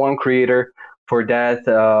ask one creator for that,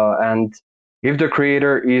 and if the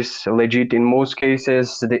creator is legit in most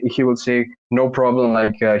cases, he will say no problem.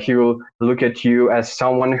 Like he will look at you as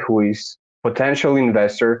someone who is potential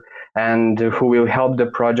investor and who will help the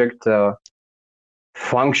project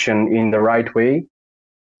function in the right way,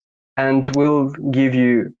 and will give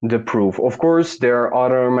you the proof. Of course, there are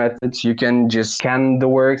other methods. You can just scan the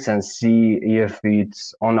works and see if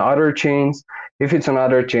it's on other chains. If it's on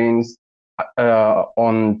other chains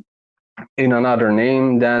in another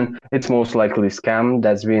name, then it's most likely scam.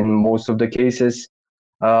 That's been most of the cases.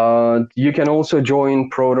 You can also join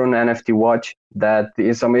Proton NFT Watch. That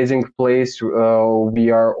is amazing place. We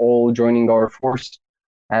are all joining our force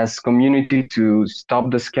as community to stop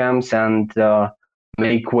the scams and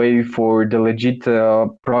make way for the legit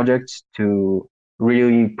projects to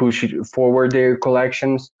really push forward their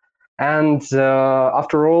collections. And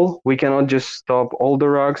after all, we cannot just stop all the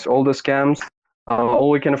rugs, all the scams. All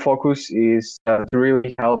we can focus is to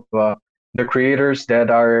really help the creators that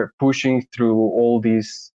are pushing through all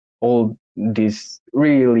these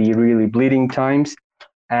really really bleeding times,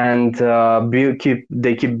 and they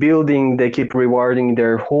keep building, they keep rewarding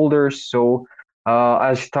their holders. So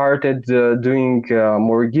I started doing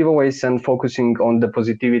more giveaways and focusing on the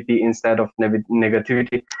positivity instead of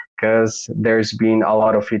negativity, because there's been a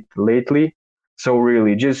lot of it lately. So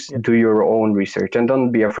really, just do your own research and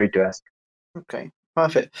don't be afraid to ask. Okay,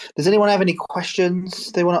 perfect. Does anyone have any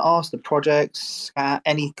questions they want to ask the projects?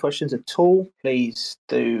 Any questions at all? Please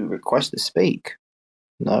do request to speak.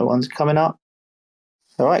 No one's coming up.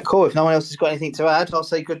 All right, cool. If no one else has got anything to add, I'll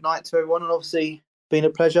say good night to everyone. And obviously, been a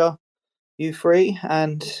pleasure, you three,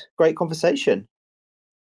 and great conversation.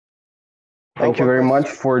 Thank you very much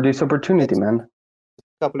for this opportunity, man.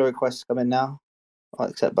 A couple of requests come in now. I'll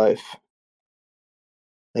accept both.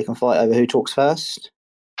 They can fight over who talks first.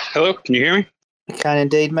 Hello, can you hear me? I can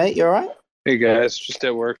indeed, mate. You all right? Hey guys, just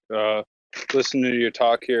at work, listening to your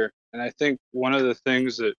talk here, and I think one of the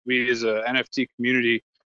things that we as a NFT community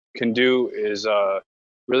can do is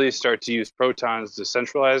really start to use Proton's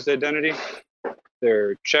decentralized identity.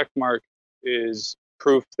 Their check mark is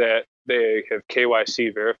proof that they have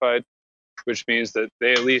KYC verified, which means that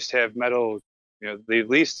they at least have metal, they at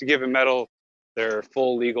least give a metal their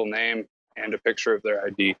full legal name and a picture of their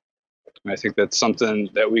ID. And I think that's something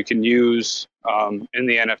that we can use in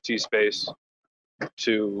the NFT space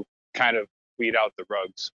to kind of weed out the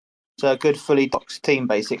rugs. So a good fully doxed team,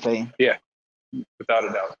 basically. Yeah, without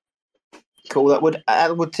a doubt. Cool.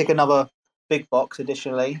 That would tick another big box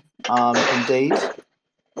additionally. Indeed.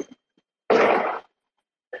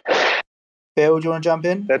 Bill, do you want to jump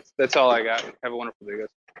in? That's all I got. Have a wonderful day, guys.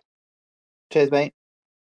 Cheers, mate.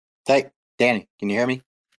 Hey, Danny, can you hear me?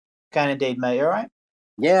 Can indeed, mate. You all right?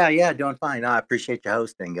 Yeah, doing fine. No, I appreciate your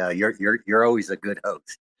hosting. You're always a good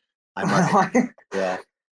host. Yeah.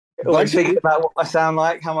 Always thinking about what I sound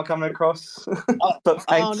like, how am I coming across?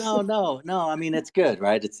 No. I mean, it's good,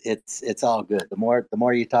 right? It's all good. The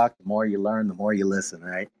more you talk, the more you learn, the more you listen,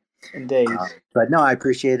 right? Indeed. But no, I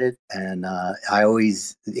appreciate it, and I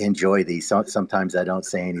always enjoy these. Sometimes I don't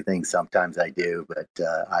say anything, sometimes I do, but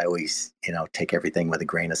I always, take everything with a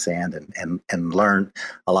grain of sand and learn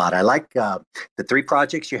a lot. I like the 3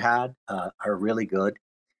 projects you had are really good.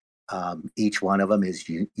 Each one of them is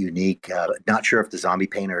unique. Not sure if the Zombie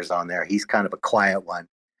Painter is on there. He's kind of a quiet one,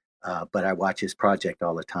 but I watch his project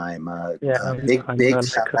all the time. Big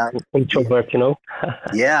shout out. Introvert,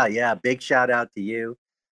 Yeah, big shout out to you.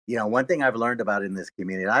 One thing I've learned about in this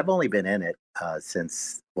community, I've only been in it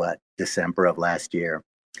since December of last year.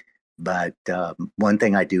 But one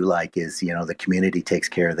thing I do like is, the community takes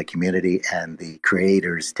care of the community, and the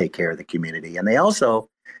creators take care of the community, and they also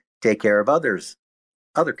take care of other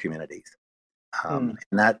communities. And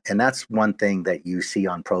that's one thing that you see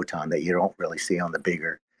on Proton that you don't really see on the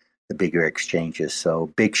bigger exchanges.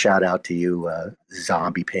 So big shout out to you,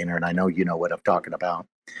 Zombie Painter, and I know you know what I'm talking about.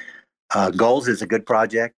 Gulls is a good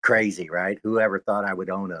project. Crazy, right? Whoever thought I would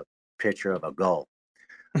own a picture of a gull?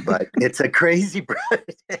 But it's a crazy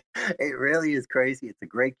project. It really is crazy. It's a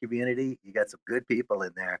great community. You got some good people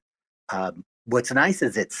in there. What's nice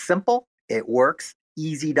is it's simple. It works,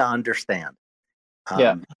 easy to understand.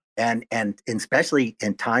 And especially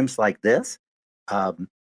in times like this,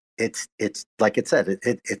 it's like it said,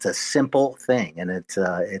 it's a simple thing, and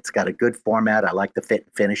it's got a good format. I like the fit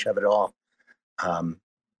and finish of it all.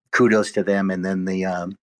 Kudos to them. And then the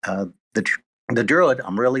Druid,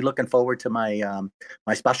 I'm really looking forward to my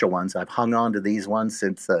my special ones. I've hung on to these ones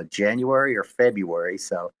since January or February,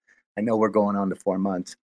 so I know we're going on to 4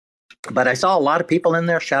 months. But I saw a lot of people in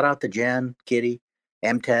there. Shout out to Jen, Kitty,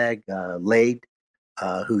 MTag, Lade,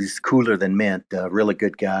 who's cooler than mint, really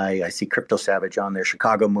good guy. I see Crypto Savage on there,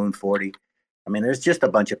 Chicago Moon 40. I mean, there's just a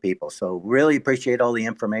bunch of people. So really appreciate all the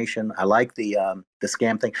information. I like the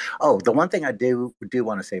scam thing. Oh, the one thing I do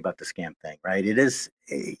want to say about the scam thing, right? It is,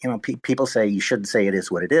 people say you shouldn't say it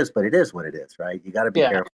is what it is, but it is what it is, right? You got to be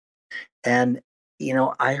careful. And,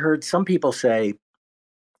 I heard some people say,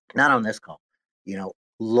 not on this call,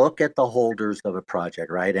 look at the holders of a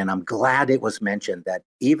project, right? And I'm glad it was mentioned that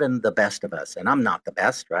even the best of us, and I'm not the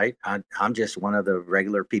best, right? I'm just one of the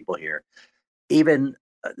regular people here. Even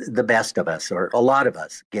the best of us, or a lot of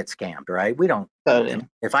us, get scammed, right? We don't.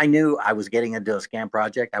 If I knew I was getting into a scam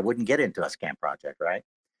project, I wouldn't get into a scam project, right?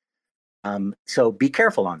 So be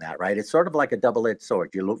careful on that, right? It's sort of like a double-edged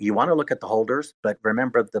sword. You want to look at the holders, but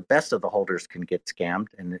remember, the best of the holders can get scammed,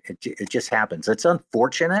 and it just happens. It's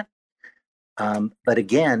unfortunate, but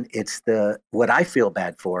again, it's what I feel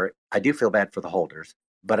bad for. I do feel bad for the holders,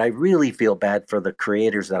 But I really feel bad for the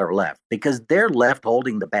creators that are left, because they're left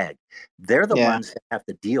holding the bag. They're the ones that have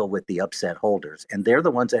to deal with the upset holders, and they're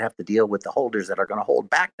the ones that have to deal with the holders that are going to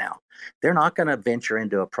hold back now. They're not going to venture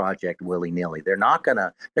into a project willy-nilly. They're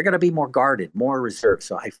going to be more guarded, more reserved.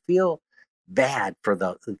 So I feel bad for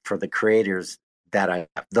the creators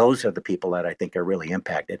those are the people that I think are really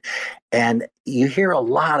impacted. And you hear a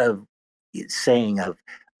lot of saying of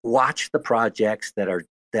watch the projects that are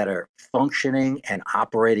functioning and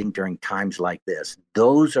operating during times like this.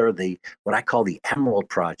 Those are what I call the emerald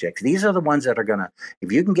projects. These are the ones that are going to,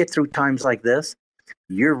 if you can get through times like this,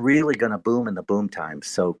 you're really going to boom in the boom times.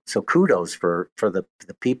 So kudos for the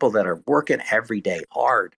people that are working every day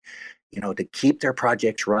hard, to keep their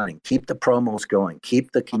projects running, keep the promos going,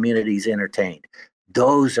 keep the communities entertained.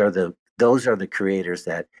 Those are the creators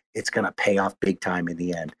that it's going to pay off big time in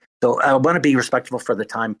the end. So I want to be respectful for the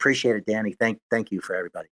time. Appreciate it, Danny. Thank you for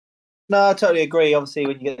everybody. No, I totally agree. Obviously,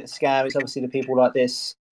 when you get scam, it's obviously the people like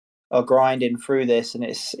this are grinding through this, and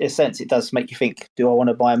it's in a sense it does make you think: do I want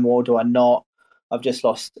to buy more? Do I not? I've just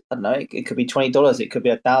lost. I don't know. It could be $20. It could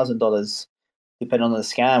be $1,000, depending on the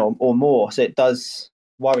scam or more. So it does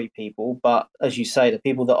worry people. But as you say, the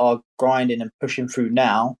people that are grinding and pushing through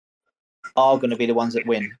now are going to be the ones that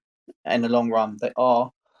win in the long run. They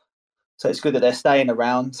are. So it's good that they're staying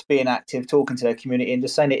around, being active, talking to their community, and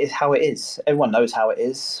just saying it is how it is. Everyone knows how it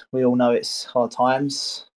is. We all know it's hard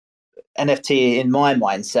times. NFT, in my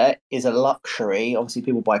mindset, is a luxury. Obviously,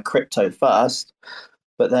 people buy crypto first,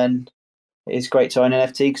 but then it is great to own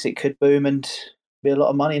NFT because it could boom and be a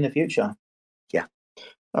lot of money in the future. Yeah.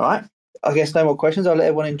 All right. I guess no more questions. I'll let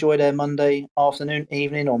everyone enjoy their Monday afternoon,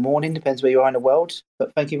 evening, or morning. Depends where you are in the world.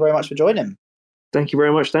 But thank you very much for joining. Thank you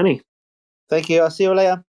very much, Danny. Thank you. I'll see you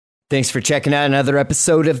later. Thanks for checking out another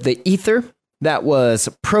episode of The Ether. That was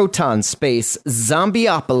Proton Space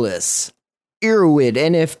Zombieopolis, Eruid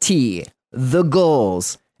NFT, The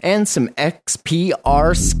Gulls, and some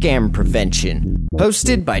XPR scam prevention.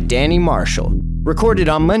 Hosted by Danny Marshall. Recorded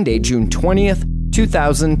on Monday, June 20th,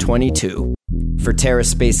 2022. For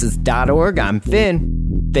TerraSpaces.org, I'm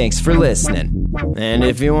Finn. Thanks for listening. And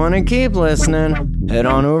if you want to keep listening, head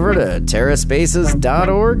on over to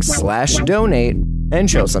TerraSpaces.org/donate and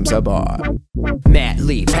show some support. Matt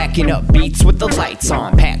Lee packing up beats with the lights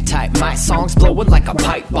on. Pack tight, my songs blowing like a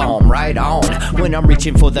pipe bomb. Right on, when I'm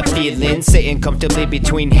reaching for the feeling. Sitting comfortably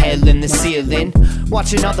between hell and the ceiling.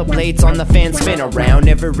 Watching all the blades on the fan spin around.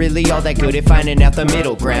 Never really all that good at finding out the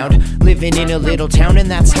middle ground. Living in a little town and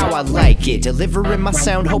that's how I like it. Delivering my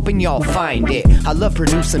sound, hoping y'all find it. I love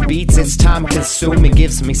producing beats, it's time consuming.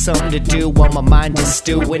 Gives me something to do while my mind is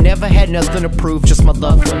stewing. Never had nothing to prove, just my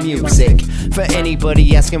love for music. For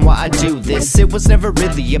anybody asking why I do this, it was never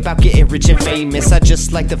really about getting rich and famous. I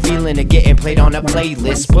just like the feeling of getting played on a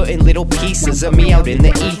playlist. Putting little pieces of me out in the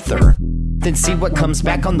ether, then see what comes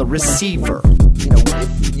back on the receiver.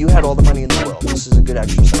 If you had all the money in the world, this is a good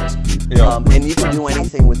exercise. Yeah. And you can do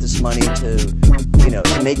anything with this money to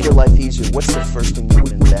make your life easier. What's the first thing you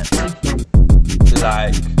would invent?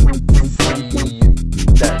 Like free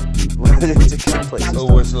that. It's a good place.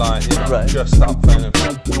 Always like, dressed up for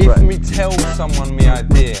anything. If me tell someone my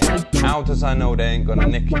idea, how does I know they ain't gonna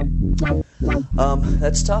nick it?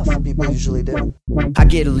 That's tough. People usually do. I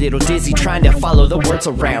get a little dizzy trying to follow the words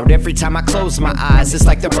around. Every time I close my eyes, it's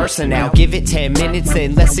like they're bursting out. Give it 10 minutes,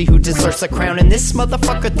 then let's see who deserves a crown. And this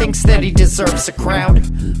motherfucker thinks that he deserves a crowd.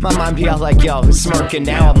 My mind be all like, yo, who's smirking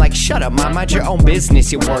now? I'm like, shut up, man, mind your own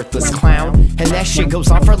business, you worthless clown. And that shit goes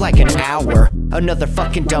on for like an hour. Another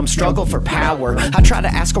fucking dumb struggle for power. I try to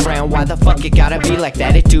ask around why the fuck it gotta be like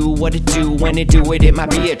that. It do what it do, when it do it, it might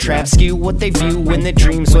be a trap. Skew what they view in their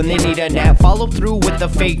dreams when they need a nap. Follow through with the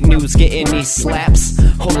fake news, getting these slaps.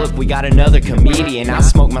 Oh look, we got another comedian. I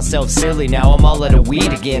smoke myself silly, now I'm all out of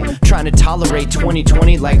weed again. Trying to tolerate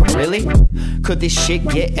 2020 like really? Could this shit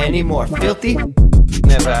get any more filthy?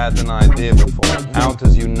 Never had an idea before. How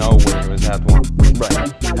does you know when you had one?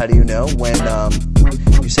 Right. How do you know when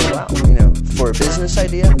you say, wow, for a business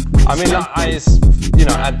idea? I mean, like, I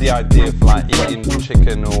had the idea of like eating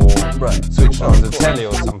chicken or switching on the telly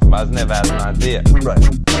or something, but I've never had an idea. Right.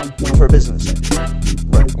 For a business idea.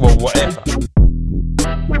 Right. Well, whatever.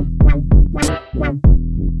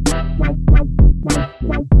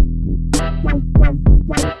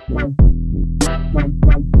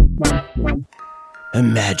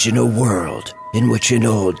 Imagine a world in which an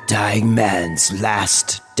old dying man's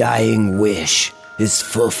last dying wish is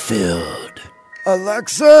fulfilled.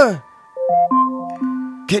 Alexa,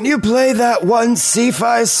 can you play that one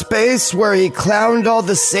sci-fi space where he clowned all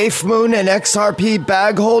the Safe Moon and XRP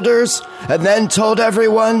bag holders and then told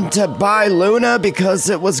everyone to buy Luna because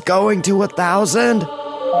it was going to 1,000?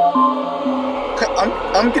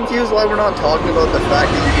 I'm confused why we're not talking about the fact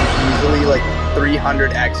that you can easily like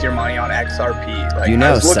 300x your money on XRP. Like, You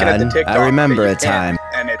know, I was looking at the son, TikTok I remember that a you time.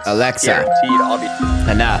 can, and it's Alexa. guaranteed,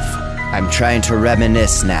 obviously. Enough. I'm trying to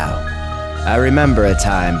reminisce now. I remember a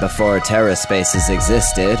time before TerraSpaces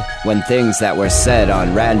existed, when things that were said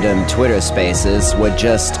on random Twitter spaces would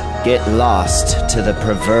just get lost to the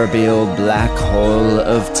proverbial black hole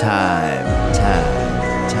of time.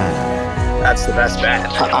 That's the best bet.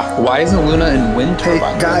 Why isn't Luna in wind turbines?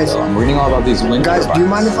 Hey, guys. I'm reading all about these wind turbines. Guys, do you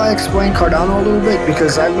mind if I explain Cardano a little bit?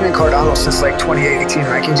 Because I've been in Cardano since like 2018,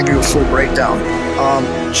 and I can give you a full breakdown.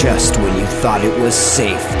 Just when you thought it was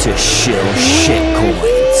safe to shill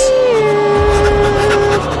shitcoins.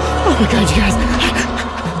 Oh my god, you guys.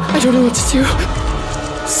 I don't know what to do.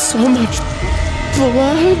 So much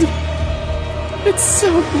blood. It's so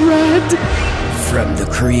red. From the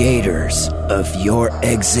creators of Your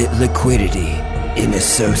Exit Liquidity, in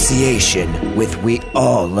association with We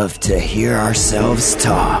All Love to Hear Ourselves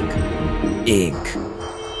Talk, Inc.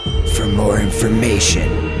 For more information,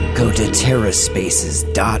 go to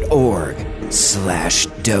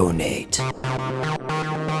terraspaces.org/donate.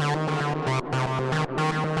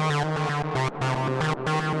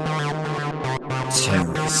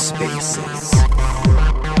 TerraSpaces.